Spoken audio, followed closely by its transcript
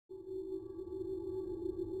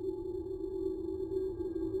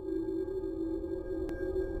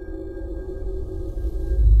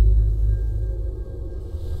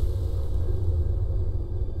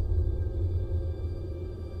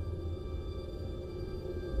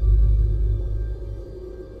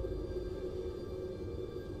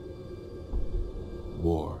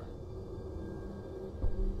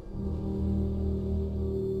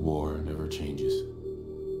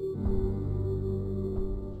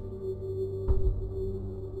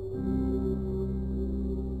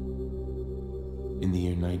In the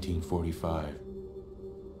year 1945,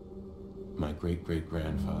 my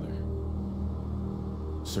great-great-grandfather,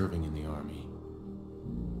 serving in the army,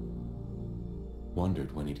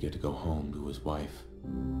 wondered when he'd get to go home to his wife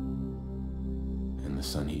and the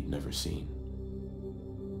son he'd never seen.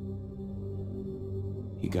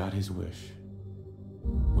 He got his wish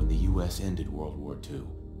when the US ended World War II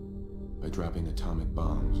by dropping atomic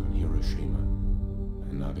bombs on Hiroshima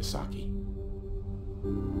and Nagasaki.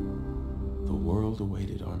 The world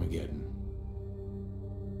awaited Armageddon.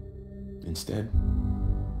 Instead,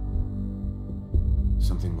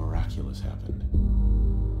 something miraculous happened.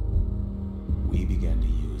 We began to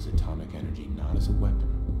use atomic energy not as a weapon,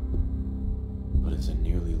 but as a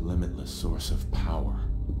nearly limitless source of power.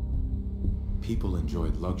 People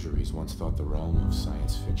enjoyed luxuries once thought the realm of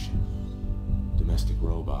science fiction. Domestic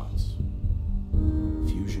robots,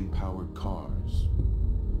 fusion-powered cars,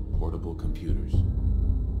 portable computers.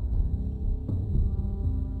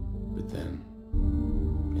 But then,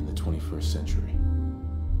 in the 21st century,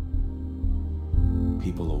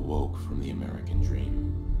 people awoke from the American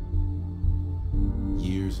dream.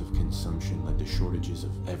 Years of consumption led to shortages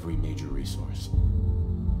of every major resource.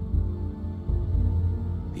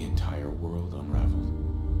 The entire world unraveled.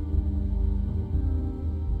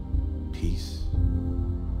 Peace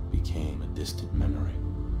became a distant memory.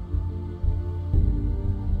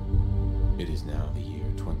 It is now the year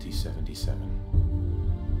 2077.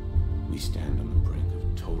 We stand on the brink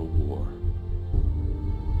of total war.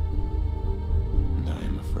 And I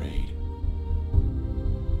am afraid.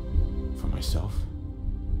 For myself.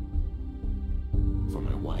 For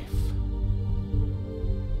my wife.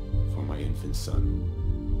 For my infant son.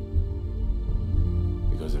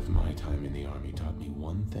 Because if my time in the army taught me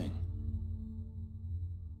one thing,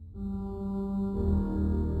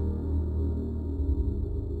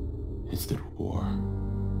 it's that war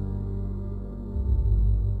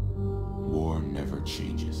never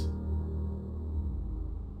changes.